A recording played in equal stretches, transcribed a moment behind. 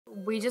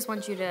We just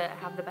want you to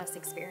have the best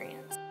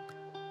experience.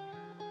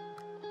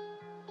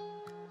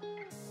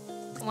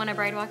 When a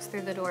bride walks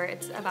through the door,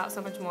 it's about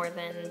so much more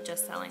than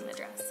just selling the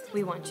dress.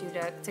 We want you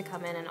to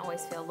come in and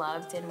always feel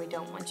loved, and we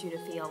don't want you to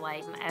feel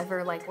like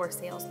ever like we're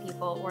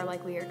salespeople or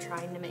like we are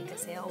trying to make a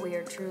sale. We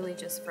are truly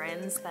just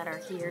friends that are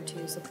here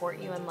to support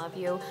you and love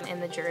you in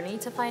the journey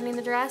to finding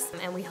the dress.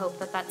 And we hope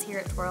that that's here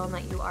at TWIRL and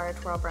that you are a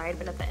TWIRL bride,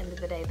 but at the end of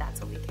the day, that's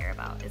what we care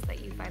about, is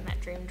that you find that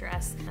dream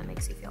dress that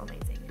makes you feel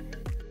amazing.